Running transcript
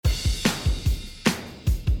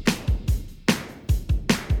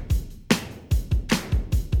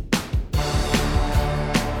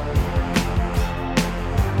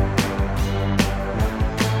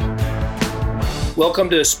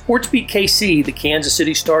Welcome to SportsBeat KC, the Kansas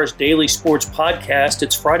City Star's daily sports podcast.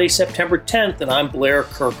 It's Friday, September 10th, and I'm Blair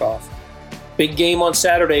Kirchhoff. Big game on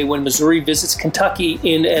Saturday when Missouri visits Kentucky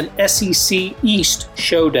in an SEC East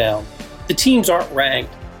showdown. The teams aren't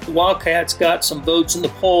ranked. The Wildcats got some votes in the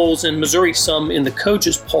polls and Missouri some in the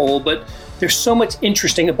coaches poll, but there's so much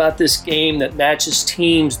interesting about this game that matches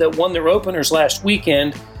teams that won their openers last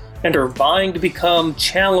weekend and are vying to become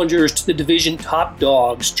challengers to the division top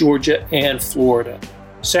dogs, Georgia and Florida.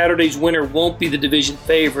 Saturday's winner won't be the division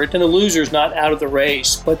favorite, and the loser's not out of the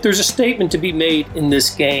race, but there's a statement to be made in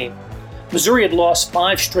this game. Missouri had lost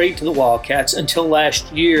 5 straight to the Wildcats until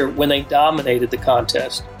last year when they dominated the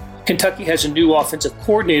contest. Kentucky has a new offensive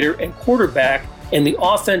coordinator and quarterback, and the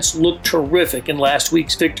offense looked terrific in last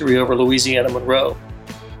week's victory over Louisiana Monroe.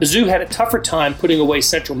 Mizzou had a tougher time putting away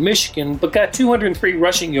Central Michigan, but got 203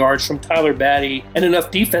 rushing yards from Tyler Batty and enough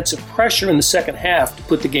defensive pressure in the second half to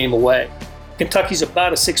put the game away. Kentucky's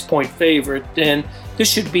about a 6-point favorite, and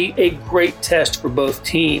this should be a great test for both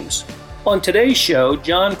teams. On today's show,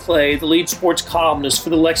 John Clay, the lead sports columnist for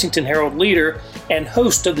the Lexington Herald-Leader and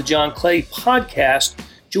host of the John Clay podcast,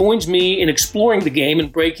 joins me in exploring the game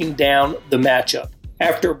and breaking down the matchup.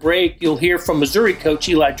 After a break, you'll hear from Missouri coach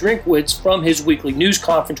Eli Drinkwitz from his weekly news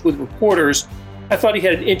conference with reporters. I thought he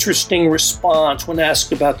had an interesting response when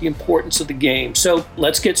asked about the importance of the game. So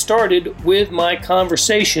let's get started with my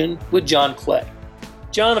conversation with John Clay.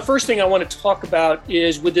 John, the first thing I want to talk about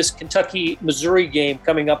is with this Kentucky-Missouri game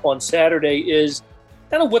coming up on Saturday is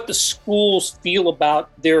kind of what the schools feel about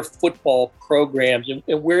their football programs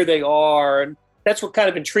and where they are. And that's what kind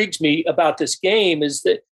of intrigues me about this game is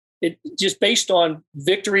that it just based on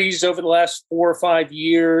victories over the last 4 or 5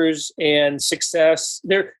 years and success,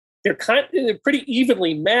 they're pretty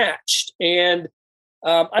evenly matched. And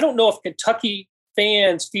I don't know if Kentucky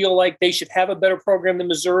fans feel like they should have a better program than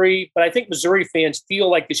Missouri, but I think Missouri fans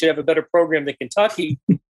feel like they should have a better program than Kentucky.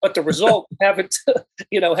 But the results haven't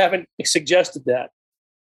suggested that.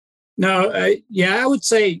 No, I would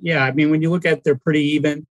say, I mean, when you look at, they're pretty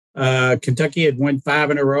even. Kentucky had won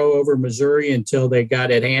 5 in a row over Missouri until they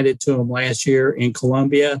got it handed to them last year in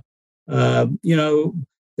Columbia.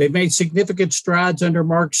 They've made significant strides under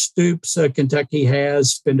Mark Stoops. Kentucky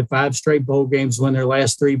has been to 5 straight bowl games, won their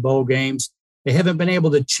last 3 bowl games. They haven't been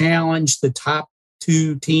able to challenge the top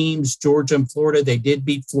 2 teams, Georgia and Florida. They did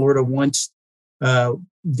beat Florida once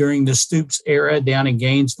during the Stoops era down in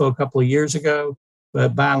Gainesville a couple of years ago.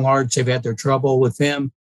 But by and large, they've had their trouble with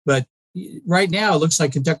them. But right now, it looks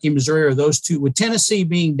like Kentucky and Missouri are those two. With Tennessee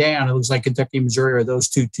being down, it looks like Kentucky and Missouri are those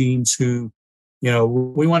 2 teams who,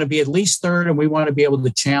 we want to be at least third, and we want to be able to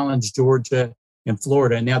challenge Georgia and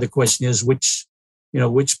Florida. And now the question is, which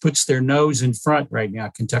puts their nose in front right now,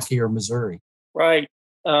 Kentucky or Missouri? Right.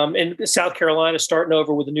 And South Carolina starting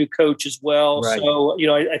over with a new coach as well. Right. So,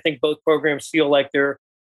 I think both programs feel like they're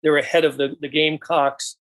ahead of the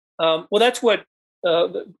Gamecocks. Well, that's what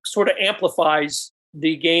sort of amplifies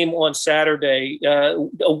the game on Saturday,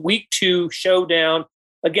 a week 2 showdown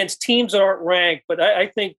against teams that aren't ranked. But I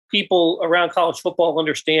think people around college football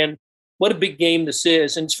understand what a big game this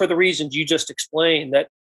is. And it's for the reasons you just explained, that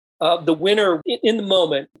the winner in the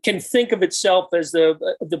moment can think of itself as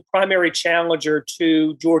the primary challenger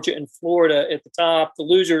to Georgia and Florida at the top. The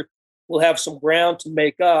loser will have some ground to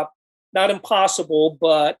make up. Not impossible,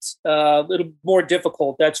 but a little more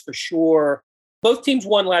difficult, that's for sure. Both teams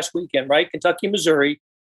won last weekend, right? Kentucky and Missouri.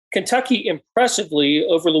 Kentucky impressively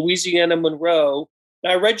over Louisiana Monroe.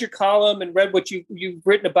 I read your column and read what you've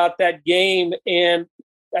written about that game, and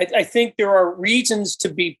I think there are reasons to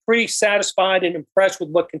be pretty satisfied and impressed with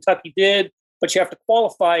what Kentucky did, but you have to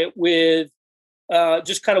qualify it with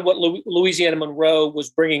just kind of what Louisiana Monroe was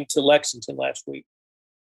bringing to Lexington last week.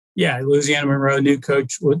 Yeah, Louisiana Monroe, new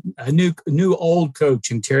coach, a new old coach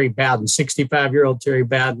in Terry Bowden, 65-year-old Terry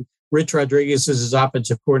Bowden. Rich Rodriguez is his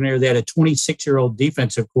offensive coordinator. They had a 26-year-old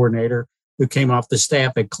defensive coordinator who came off the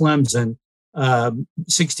staff at Clemson,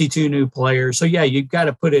 62 new players. So, you've got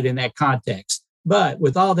to put it in that context. But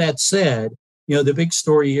with all that said, the big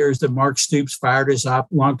story here is that Mark Stoops fired his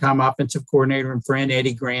longtime offensive coordinator and friend,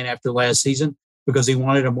 Eddie Grant, after last season because he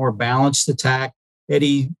wanted a more balanced attack.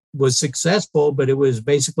 Eddie was successful, but it was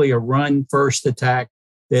basically a run-first attack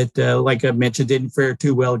that, like I mentioned, didn't fare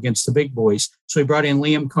too well against the big boys. So he brought in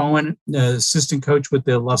Liam Cohen, assistant coach with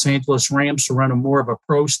the Los Angeles Rams, to run more of a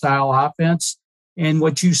pro-style offense. And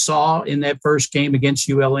what you saw in that first game against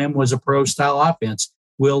ULM was a pro-style offense.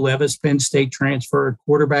 Will Levis, Penn State transfer,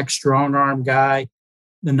 quarterback, strong-arm guy.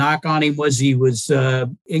 The knock on him was he was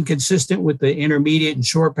inconsistent with the intermediate and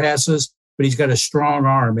short passes, but he's got a strong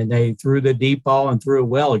arm, and they threw the deep ball and threw it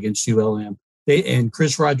well against ULM. And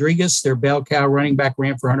Chris Rodriguez, their bell cow running back,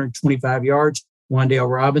 ran for 125 yards. Wan'Dale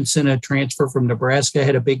Robinson, a transfer from Nebraska,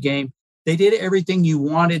 had a big game. They did everything you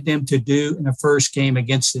wanted them to do in the first game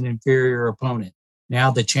against an inferior opponent.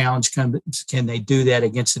 Now the challenge comes, can they do that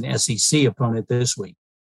against an SEC opponent this week?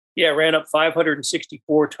 Yeah, ran up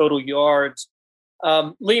 564 total yards.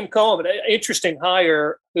 Liam Coen, an interesting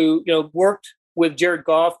hire who worked with Jared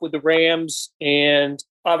Goff with the Rams and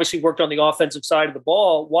obviously worked on the offensive side of the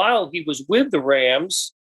ball. While he was with the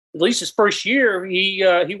Rams, at least his first year,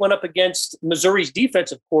 he went up against Missouri's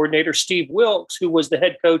defensive coordinator, Steve Wilks, who was the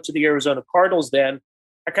head coach of the Arizona Cardinals then.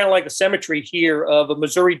 I kind of like the symmetry here of a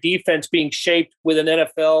Missouri defense being shaped with an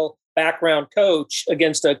NFL background coach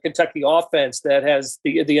against a Kentucky offense that has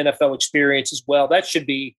the NFL experience as well. That should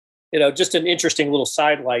be, just an interesting little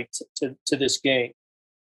sidelight to this game.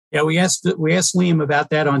 Yeah, we asked Liam about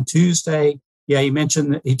that on Tuesday. Yeah, he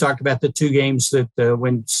mentioned that he talked about the two games that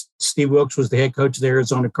when Steve Wilks was the head coach of the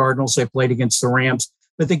Arizona Cardinals, they played against the Rams.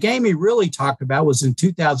 But the game he really talked about was in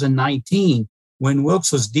 2019 when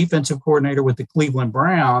Wilks was defensive coordinator with the Cleveland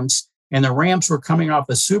Browns and the Rams were coming off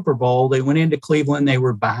a Super Bowl. They went into Cleveland. They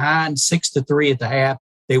were behind 6-3 at the half.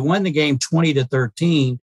 They won the game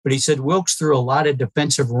 20-13. But he said Wilks threw a lot of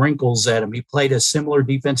defensive wrinkles at him. He played a similar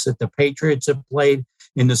defense that the Patriots have played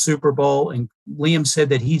in the Super Bowl. And Liam said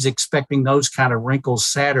that he's expecting those kind of wrinkles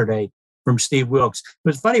Saturday from Steve Wilks.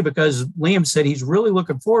 But it's funny because Liam said he's really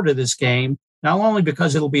looking forward to this game, not only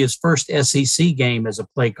because it'll be his first SEC game as a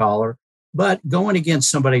play caller, but going against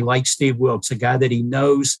somebody like Steve Wilks, a guy that he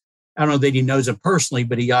knows. I don't know that he knows him personally,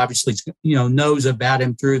 but he obviously, knows about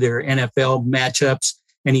him through their NFL matchups.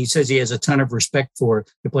 And he says he has a ton of respect for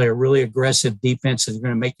it. They play a really aggressive defense that's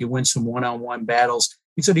going to make you win some one-on-one battles.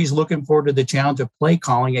 He said he's looking forward to the challenge of play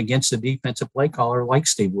calling against a defensive play caller like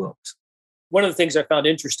Steve Wilks. One of the things I found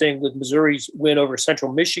interesting with Missouri's win over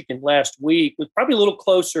Central Michigan last week was probably a little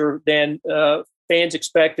closer than fans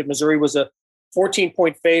expected. Missouri was a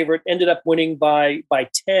 14-point favorite, ended up winning by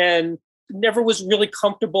 10. Never was really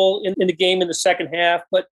comfortable in the game in the second half,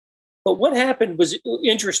 but what happened was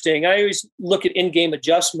interesting. I always look at in-game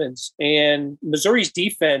adjustments, and Missouri's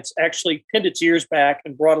defense actually pinned its ears back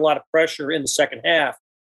and brought a lot of pressure in the second half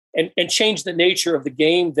and changed the nature of the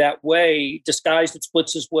game that way, disguised its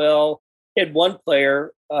blitz as well. He had one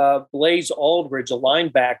player, Blaze Aldridge, a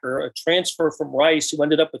linebacker, a transfer from Rice, who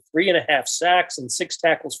ended up with 3.5 sacks and 6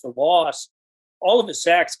 tackles for loss. All of his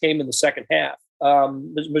sacks came in the second half.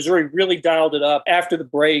 Missouri really dialed it up after the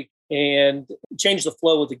break and changed the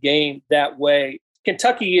flow of the game that way.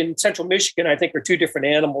 Kentucky and Central Michigan, I think, are two different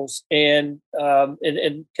animals. And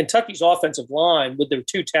Kentucky's offensive line with their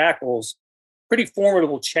 2 tackles, pretty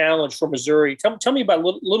formidable challenge for Missouri. Tell me about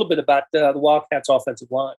a little bit about the Wildcats' offensive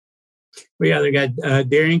line. Well, yeah, they got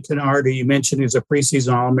Darian Kennard, who you mentioned is a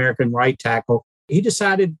preseason All-American right tackle. He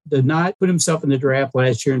decided to not put himself in the draft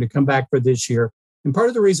last year and to come back for this year. And part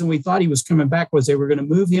of the reason we thought he was coming back was they were going to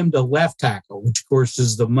move him to left tackle, which, of course,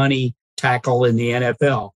 is the money tackle in the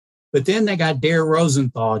NFL. But then they got Dare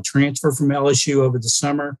Rosenthal, a transfer from LSU over the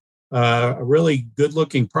summer, a really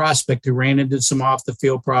good-looking prospect who ran into some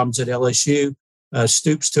off-the-field problems at LSU.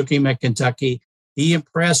 Stoops took him at Kentucky. He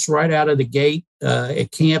impressed right out of the gate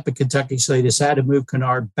at camp at Kentucky, so they decided to move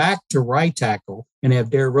Kennard back to right tackle and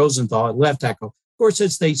have Dare Rosenthal at left tackle. Of course,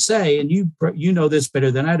 as they say, and you know this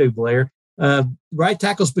better than I do, Blair, right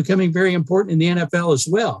tackle is becoming very important in the NFL as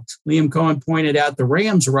well. Liam Coen pointed out the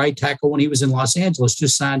Rams right tackle when he was in Los Angeles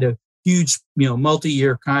just signed a huge,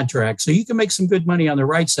 multi-year contract. So you can make some good money on the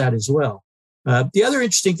right side as well. The other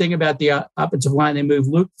interesting thing about the offensive line, they moved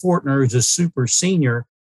Luke Fortner, who's a super senior.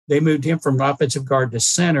 They moved him from offensive guard to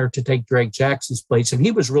center to take Drake Jackson's place. And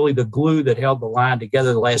he was really the glue that held the line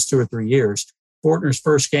together the last 2 or 3 years. Fortner's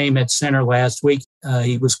first game at center last week.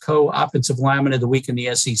 He was co-offensive lineman of the week in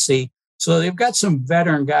the SEC. So they've got some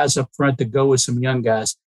veteran guys up front to go with some young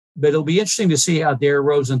guys. But it'll be interesting to see how Dare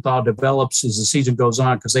Rosenthal develops as the season goes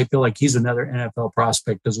on because they feel like he's another NFL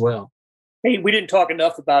prospect as well. Hey, we didn't talk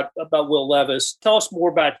enough about Will Levis. Tell us more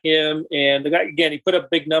about him. And the guy, again, he put up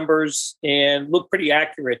big numbers and looked pretty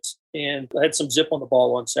accurate and had some zip on the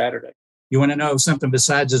ball on Saturday. You want to know something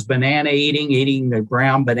besides his banana eating the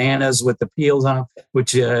brown bananas with the peels on them,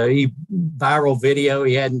 which viral video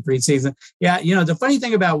he had in preseason. Yeah, the funny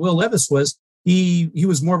thing about Will Levis was he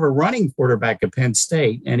was more of a running quarterback at Penn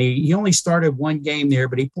State, and he only started one game there,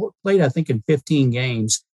 but he played, I think, in 15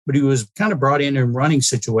 games. But he was kind of brought in running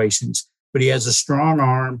situations. But he has a strong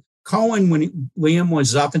arm. Coen, when Liam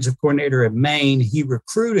was offensive coordinator at Maine, he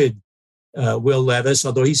recruited Will Levis,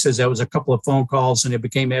 although he says that was a couple of phone calls and it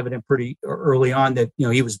became evident pretty early on that,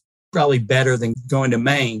 he was probably better than going to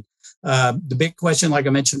Maine. The big question, like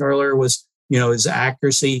I mentioned earlier, was his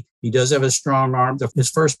accuracy. He does have a strong arm. His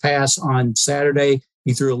first pass on Saturday,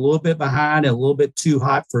 he threw a little bit behind and a little bit too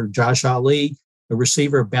hot for Josh Ali. The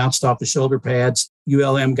receiver bounced off the shoulder pads.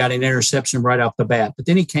 ULM got an interception right off the bat. But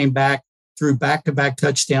then he came back, threw back-to-back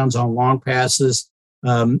touchdowns on long passes.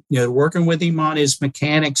 Working with him on his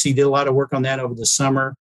mechanics. He did a lot of work on that over the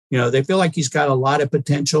summer. They feel like he's got a lot of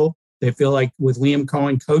potential. They feel like with Liam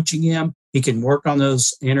Cohen coaching him, he can work on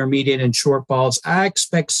those intermediate and short balls. I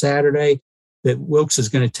expect Saturday that Wilkes is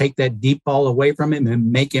going to take that deep ball away from him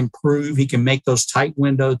and make him prove he can make those tight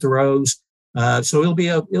window throws. So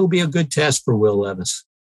it'll be a good test for Will Levis.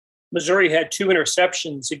 Missouri had 2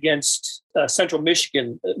 interceptions against Central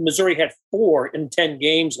Michigan. Missouri had 4 in 10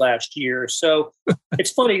 games last year. So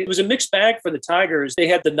it's funny. It was a mixed bag for the Tigers. They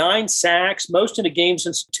had the 9 sacks, most in a game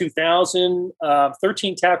since 2000,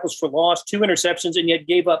 13 tackles for loss, 2 interceptions, and yet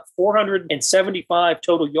gave up 475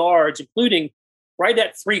 total yards, including right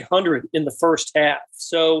at 300 in the first half.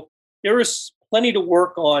 So there was plenty to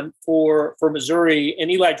work on for Missouri. And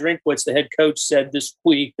Eli Drinkwitz, the head coach, said this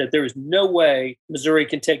week that there is no way Missouri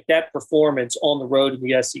can take that performance on the road in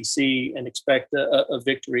the SEC and expect a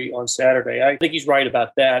victory on Saturday. I think he's right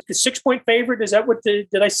about that. The 6-point favorite, is that what did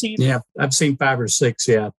I see? Yeah, I've seen 5 or 6,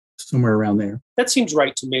 somewhere around there. That seems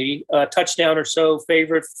right to me. Touchdown or so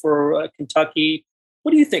favorite for Kentucky.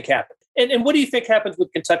 What do you think happened? And what do you think happens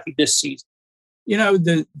with Kentucky this season?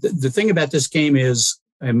 The thing about this game is,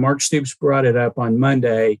 and Mark Stoops brought it up on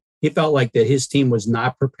Monday, he felt like that his team was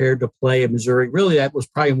not prepared to play at Missouri. Really, that was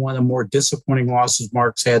probably one of the more disappointing losses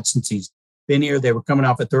Mark's had since he's been here. They were coming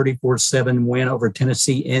off a 34-7 win over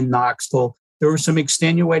Tennessee in Knoxville. There were some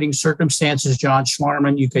extenuating circumstances. John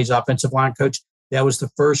Schlarman, UK's offensive line coach, that was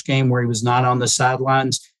the first game where he was not on the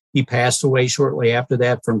sidelines. He passed away shortly after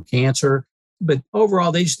that from cancer. But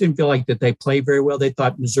overall, they just didn't feel like that they played very well. They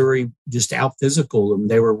thought Missouri just out-physicaled them.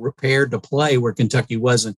 They were prepared to play where Kentucky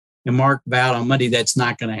wasn't. And Mark vowed on Monday that's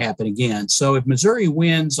not going to happen again. So if Missouri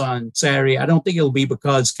wins on Saturday, I don't think it'll be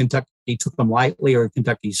because Kentucky took them lightly or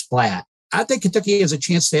Kentucky's flat. I think Kentucky has a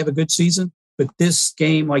chance to have a good season. But this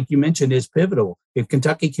game, like you mentioned, is pivotal. If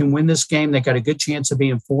Kentucky can win this game, they got a good chance of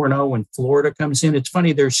being 4-0 when Florida comes in. It's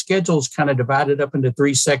funny, their schedule's kind of divided up into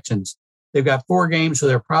 3 sections. They've got 4 games, so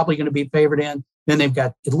they're probably going to be favored in. Then they've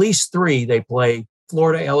got at least 3. They play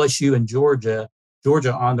Florida, LSU, and Georgia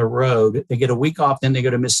on the road. They get a week off, then they go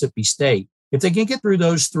to Mississippi State. If they can get through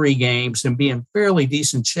those 3 games and be in fairly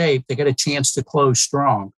decent shape, they get a chance to close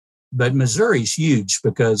strong. But Missouri's huge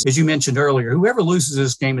because, as you mentioned earlier, whoever loses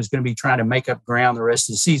this game is going to be trying to make up ground the rest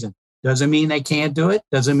of the season. Doesn't mean they can't do it.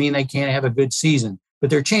 Doesn't mean they can't have a good season. But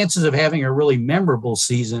their chances of having a really memorable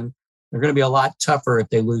season are going to be a lot tougher if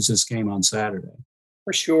they lose this game on Saturday.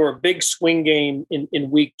 For sure. Big swing game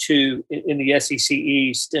in week 2 in the SEC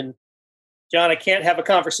East. And John, I can't have a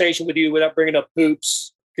conversation with you without bringing up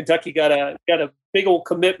hoops. Kentucky got a big old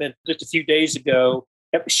commitment just a few days ago.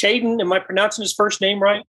 Shaden, am I pronouncing his first name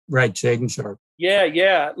right? Right, Shaden Sharp. Yeah.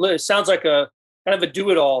 It sounds like a kind of a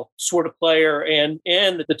do-it-all sort of player and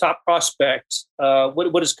the top prospect.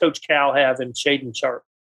 What does Coach Cal have in Shaden Sharp?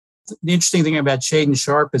 The interesting thing about Shaden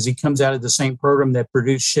Sharp is he comes out of the same program that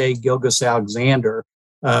produced Shai Gilgeous-Alexander,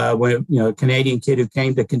 a Canadian kid who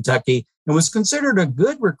came to Kentucky and was considered a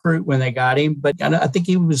good recruit when they got him. But I think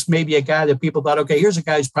he was maybe a guy that people thought, okay, here's a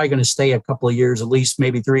guy who's probably going to stay a couple of years, at least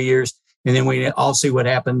maybe 3 years. And then we all see what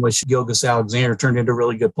happened with Gilgeous-Alexander, turned into a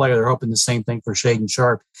really good player. They're hoping the same thing for Shaden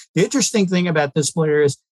Sharp. The interesting thing about this player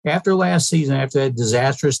is after last season, after that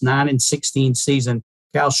disastrous 9-16 season,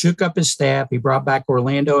 Cal shook up his staff. He brought back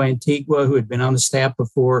Orlando Antigua, who had been on the staff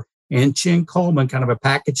before, and Chin Coleman, kind of a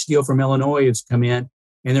package deal from Illinois, has come in,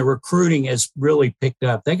 and the recruiting has really picked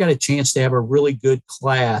up. They got a chance to have a really good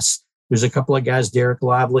class. There's a couple of guys, Derek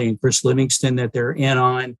Lively and Chris Livingston, that they're in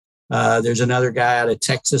on. There's another guy out of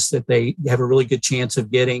Texas that they have a really good chance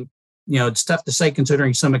of getting. It's tough to say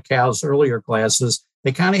considering some of Cal's earlier classes.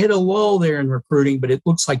 They kind of hit a lull there in recruiting, but it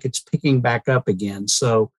looks like it's picking back up again.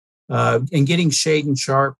 So, and getting Shaden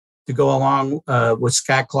Sharp to go along with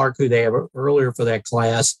Scott Clark, who they have earlier for that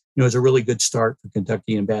class, is a really good start for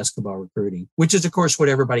Kentucky in basketball recruiting, which is, of course, what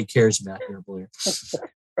everybody cares about here, Blair.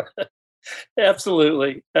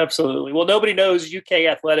 Absolutely. Well, nobody knows UK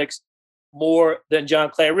athletics more than John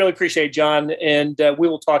Clay. I really appreciate it, John, and we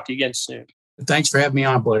will talk to you again soon. Thanks for having me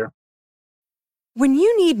on, Blair. When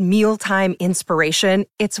you need mealtime inspiration,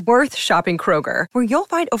 it's worth shopping Kroger, where you'll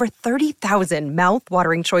find over 30,000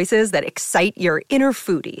 mouth-watering choices that excite your inner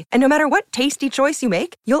foodie. And no matter what tasty choice you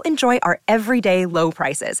make, you'll enjoy our everyday low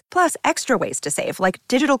prices, plus extra ways to save, like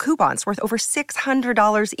digital coupons worth over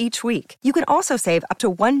 $600 each week. You can also save up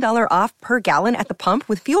to $1 off per gallon at the pump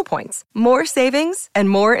with fuel points. More savings and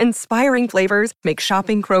more inspiring flavors make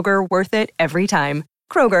shopping Kroger worth it every time.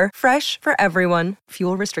 Kroger, fresh for everyone.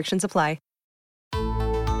 Fuel restrictions apply.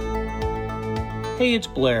 Hey, it's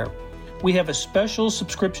Blair. We have a special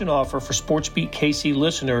subscription offer for SportsBeat KC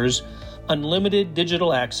listeners, unlimited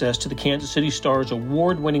digital access to the Kansas City Stars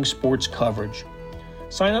award-winning sports coverage.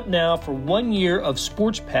 Sign up now for 1 year of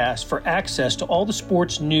Sports Pass for access to all the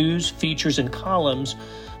sports news, features, and columns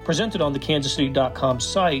presented on the kansascity.com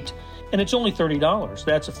site, and it's only $30.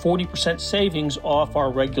 That's a 40% savings off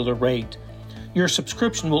our regular rate. Your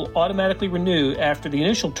subscription will automatically renew after the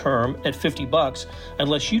initial term at $50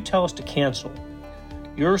 unless you tell us to cancel.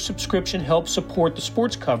 Your subscription helps support the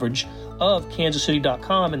sports coverage of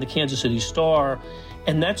kansascity.com and the Kansas City Star,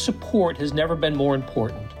 and that support has never been more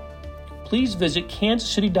important. Please visit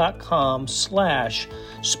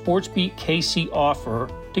kansascity.com/SportsBeatKC offer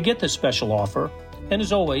to get this special offer. And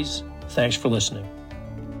as always, thanks for listening.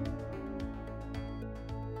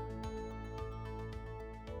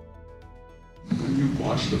 When you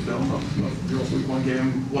watched the film of Girls Week 1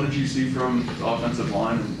 game, what did you see from the offensive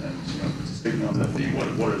line? And speaking on that theme,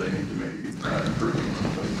 what do they need to maybe improve?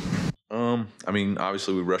 I mean,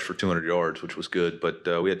 obviously we rushed for 200 yards, which was good, but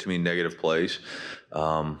we had too many negative plays.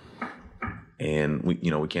 And we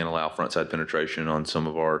can't allow frontside penetration on some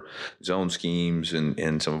of our zone schemes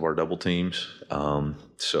and some of our double teams.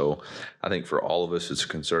 So I think for all of us, it's a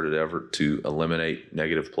concerted effort to eliminate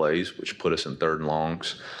negative plays, which put us in third and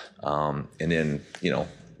longs. And then,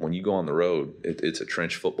 when you go on the road, it's a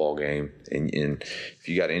trench football game. And if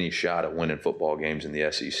you got any shot at winning football games in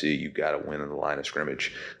the SEC, you've got to win in the line of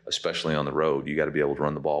scrimmage, especially on the road. You got to be able to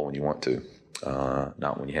run the ball when you want to,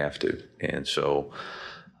 not when you have to. And so,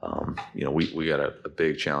 we got a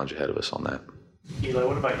big challenge ahead of us on that. Eli,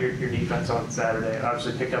 what about your defense on Saturday?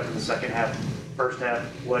 Obviously picked up in the second half. First half,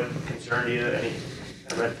 what concerned you? Any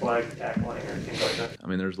red flag tackling or anything like that? I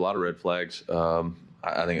mean, there's a lot of red flags.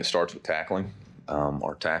 I think it starts with tackling.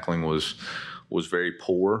 Our tackling was very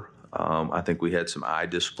poor. I think we had some eye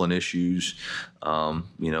discipline issues.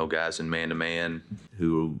 Guys in man-to-man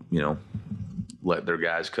who, let their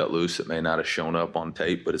guys cut loose that may not have shown up on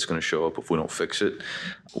tape, but it's going to show up if we don't fix it.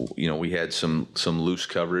 We had some loose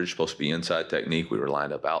coverage, supposed to be inside technique. We were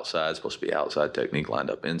lined up outside, supposed to be outside technique, lined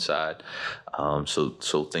up inside.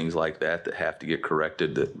 So things like that have to get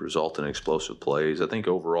corrected that result in explosive plays. I think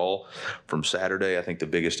overall from Saturday, I think the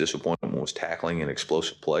biggest disappointment was tackling and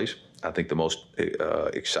explosive plays. I think the most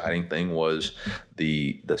exciting thing was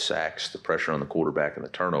the sacks, the pressure on the quarterback, and the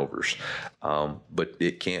turnovers. But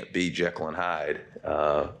it can't be Jekyll and Hyde.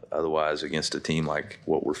 Otherwise, against a team like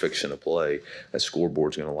what we're fixing to play, that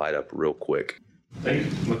scoreboard's going to light up real quick. I think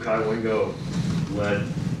Mekhi Wingo led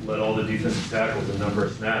all the defensive tackles in number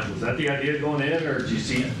of snaps. Was that the idea going in, or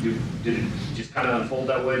did it just kind of unfold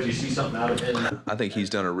that way? Did you see something out of him? I think he's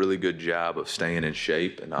done a really good job of staying in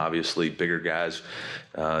shape, and obviously bigger guys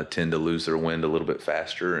tend to lose their wind a little bit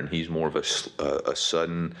faster, and he's more of a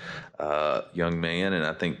sudden young man, and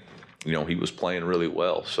I think he was playing really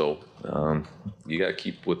well. So you got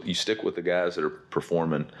to stick with the guys that are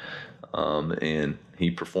performing, and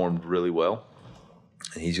he performed really well.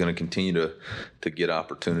 And he's going to continue to get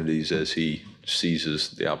opportunities as he seizes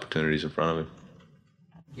the opportunities in front of him.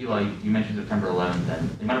 Eli, you mentioned September 11th, and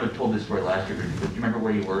you might have told this story last year, but do you remember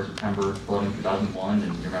where you were September 11th, 2001,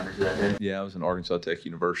 and you remember who that day? Yeah, I was in Arkansas Tech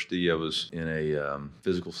University. I was in a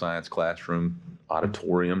physical science classroom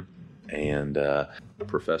auditorium, and a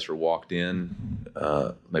professor walked in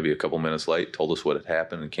maybe a couple minutes late, told us what had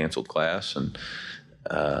happened, and canceled class, and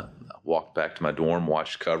walked back to my dorm,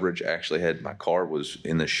 watched coverage. Actually my car was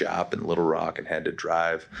in the shop in Little Rock and had to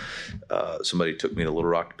drive. Somebody took me to Little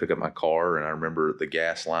Rock to pick up my car, and I remember the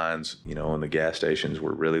gas lines, in the gas stations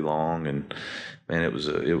were really long, and man, it was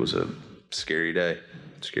a scary day.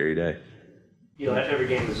 Every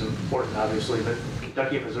game is important, obviously, but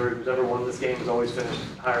Kentucky and Missouri, who's ever won this game has always finished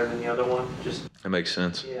higher than the other one. That makes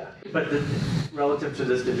sense. Yeah, but relative to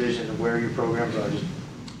this division and where your programs are, just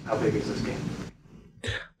how big is this game?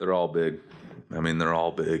 They're all big. I mean, they're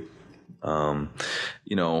all big.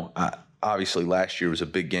 Obviously last year was a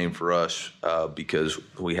big game for us because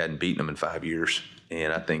we hadn't beaten them in 5 years.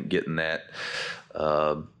 And I think getting that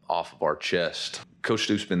off of our chest. Coach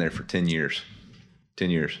Stoops been there for 10 years. 10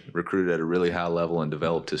 years. Recruited at a really high level and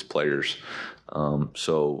developed his players.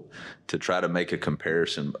 So to try to make a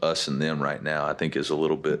comparison, us and them right now, I think is a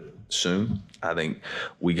little bit soon. I think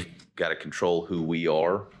we got to control who we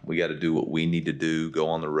are. We got to do what we need to do, go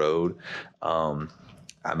on the road.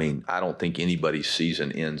 I mean, I don't think anybody's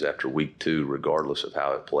season ends after week 2, regardless of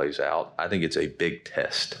how it plays out. I think it's a big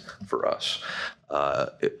test for us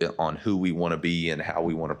on who we want to be and how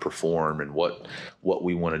we want to perform and what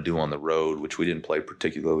we want to do on the road, which we didn't play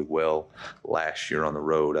particularly well last year on the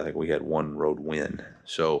road. I think we had 1 road win.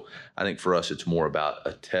 So I think for us, it's more about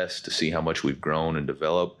a test to see how much we've grown and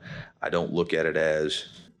developed. I don't look at it as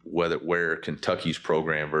where Kentucky's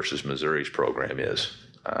program versus Missouri's program is.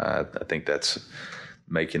 I think that's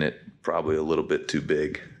making it probably a little bit too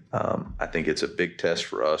big. I think it's a big test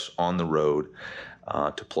for us on the road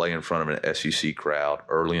to play in front of an SEC crowd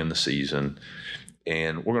early in the season.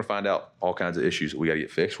 And we're going to find out all kinds of issues that we got to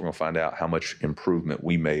get fixed. We're going to find out how much improvement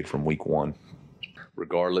we made from week 1.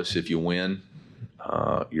 Regardless, if you win,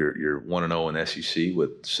 you're 1-0 in SEC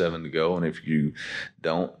with 7 to go. And if you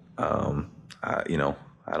don't, I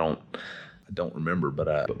don't remember,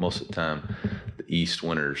 but most of the time, the East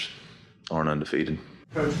winners aren't undefeated.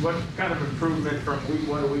 Coach, what kind of improvement from week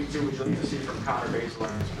 1 to week 2 would you like to see from Connor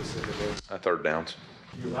Baseline specifically? Third downs.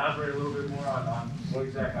 Can you elaborate a little bit more on what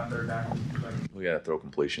exactly on third down? We got to throw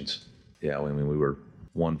completions. Yeah, I mean, we were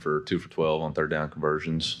 2 for 12 on third down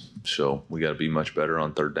conversions. So we got to be much better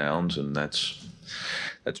on third downs, and that's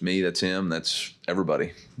me, that's him, that's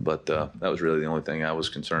everybody. But that was really the only thing I was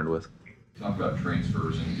concerned with. Talk about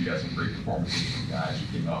transfers, and you got some great performances from guys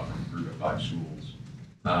who came out from 3 to 5 schools.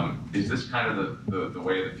 Is this kind of the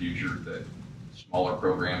way of the future, that smaller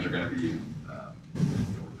programs are going to be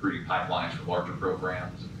recruiting pipelines for larger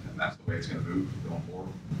programs, and that's the way it's going to move going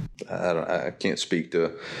forward? I can't speak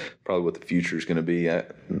to probably what the future is going to be.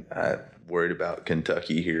 I'm worried about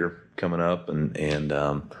Kentucky here coming up, and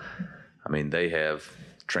I mean, they have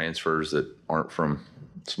transfers that aren't from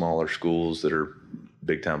smaller schools that are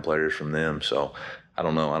big-time players from them. So I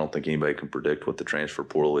don't know. I don't think anybody can predict what the transfer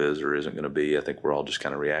portal is or isn't going to be. I think we're all just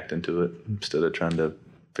kind of reacting to it instead of trying to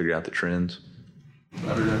figure out the trends.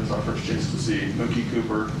 Saturday, it's our first chance to see Mookie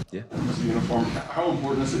Cooper in his uniform. How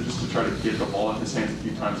important is it just to try to get the ball in his hands a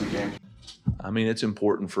few times a game? I mean, it's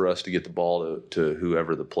important for us to get the ball to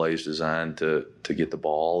whoever the play is designed to get the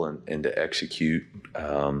ball and to execute.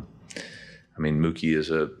 I mean, Mookie is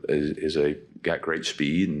a got great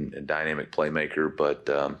speed and dynamic playmaker, but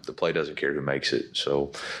the play doesn't care who makes it.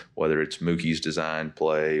 So whether it's Mookie's designed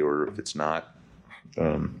play or if it's not,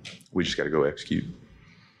 we just got to go execute.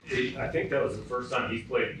 I think that was the first time he's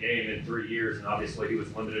played a game in 3 years, and obviously he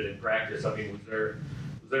was limited in practice. I mean, was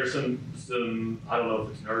there some I don't know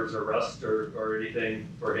if it's nerves or rust or anything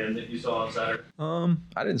for him that you saw on Saturday?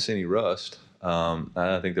 I didn't see any rust.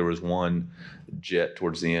 I think there was one jet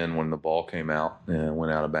towards the end when the ball came out and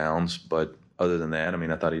went out of bounds, but other than that, I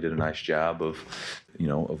mean, I thought he did a nice job of,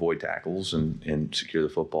 avoid tackles and secure the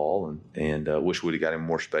football, and wish we'd have got him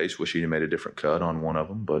more space. Wish he'd have made a different cut on one of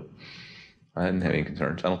them, but I didn't have any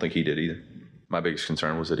concerns. I don't think he did either. My biggest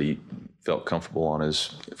concern was that he felt comfortable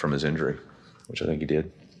from his injury, which I think he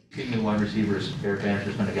did. Speaking of wide receivers, Eric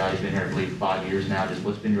Anderson's been a guy who's been here, I believe, 5 years now. Just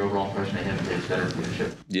what's been your overall impression of him and his veteran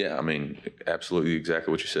leadership? Yeah, I mean, absolutely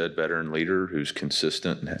exactly what you said. Veteran leader who's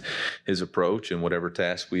consistent in his approach, and whatever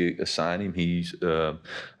task we assign him, he's a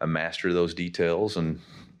master of those details and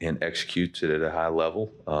executes it at a high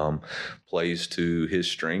level. Plays to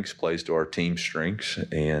his strengths, plays to our team's strengths,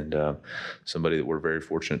 and somebody that we're very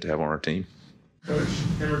fortunate to have on our team. Coach,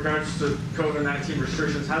 in regards to COVID-19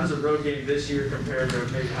 restrictions, how does the road game this year compare to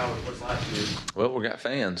maybe how it was last year? Well, we got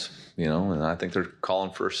fans, and I think they're calling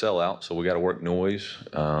for a sellout, so we got to work noise,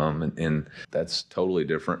 and that's totally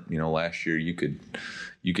different. Last year you could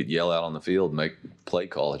yell out on the field and make play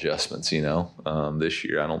call adjustments. This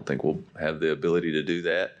year I don't think we'll have the ability to do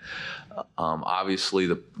that. Obviously,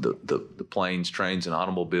 the planes, trains, and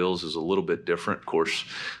automobiles is a little bit different. Of course,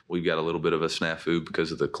 we've got a little bit of a snafu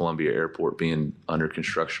because of the Columbia Airport being under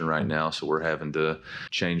construction right now, so we're having to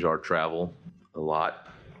change our travel a lot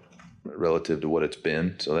relative to what it's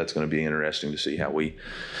been. So that's going to be interesting to see how we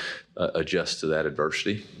adjust to that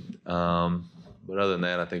adversity. But other than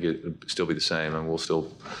that, I think it would still be the same, and we'll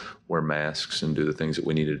still wear masks and do the things that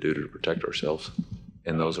we need to do to protect ourselves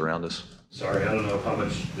and those around us. Sorry, I don't know how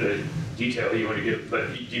much detail you want to give,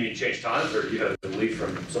 but do you mean change times, or do you have to leave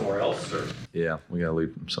from somewhere else? Or? Yeah, we got to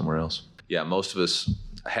leave from somewhere else. Yeah, most of us,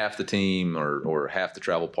 half the team or half the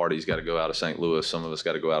travel party's got to go out of St. Louis. Some of us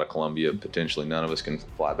got to go out of Columbia. Potentially none of us can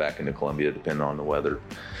fly back into Columbia depending on the weather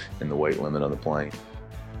and the weight limit on the plane.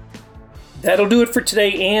 That'll do it for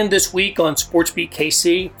today and this week on SportsBeat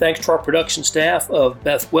KC. Thanks to our production staff of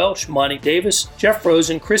Beth Welsh, Monty Davis, Jeff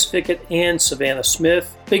Rosen, Chris Fickett, and Savannah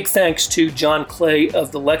Smith. Big thanks to John Clay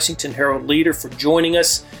of the Lexington Herald-Leader for joining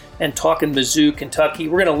us and talking Mizzou, Kentucky.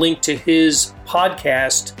 We're going to link to his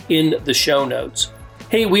podcast in the show notes.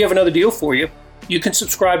 Hey, we have another deal for you. You can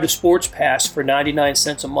subscribe to Sports Pass for 99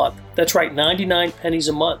 cents a month. That's right, 99 pennies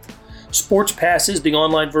a month. Sports Pass is the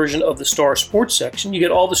online version of the Star Sports section. You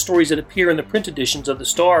get all the stories that appear in the print editions of the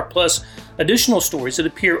Star, plus additional stories that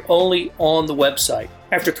appear only on the website.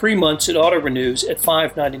 After 3 months, it auto-renews at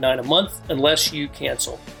 $5.99 a month unless you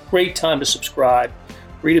cancel. Great time to subscribe.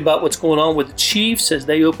 Read about what's going on with the Chiefs as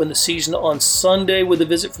they open the season on Sunday with a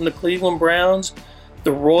visit from the Cleveland Browns.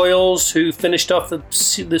 The Royals, who finished off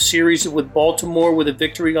the series with Baltimore with a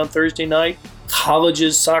victory on Thursday night.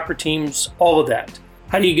 Colleges, soccer teams, all of that.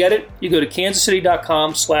 How do you get it? You go to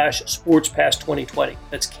kansascity.com/sportspass2020.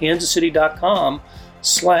 That's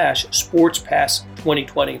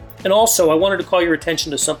kansascity.com/sportspass2020. And also, I wanted to call your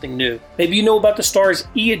attention to something new. Maybe you know about the Star's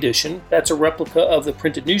e-edition. That's a replica of the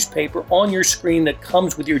printed newspaper on your screen that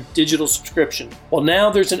comes with your digital subscription. Well, now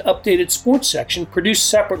there's an updated sports section produced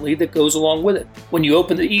separately that goes along with it. When you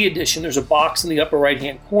open the e-edition, there's a box in the upper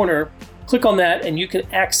right-hand corner. Click on that and you can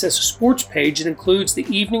access a sports page that includes the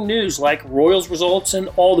evening news like Royals results and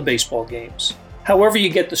all the baseball games. However you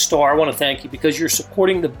get the Star, I want to thank you because you're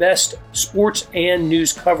supporting the best sports and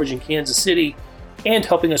news coverage in Kansas City and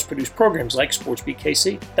helping us produce programs like SportsBeat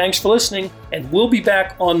KC. Thanks for listening, and we'll be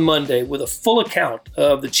back on Monday with a full account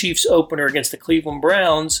of the Chiefs opener against the Cleveland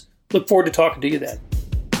Browns. Look forward to talking to you then.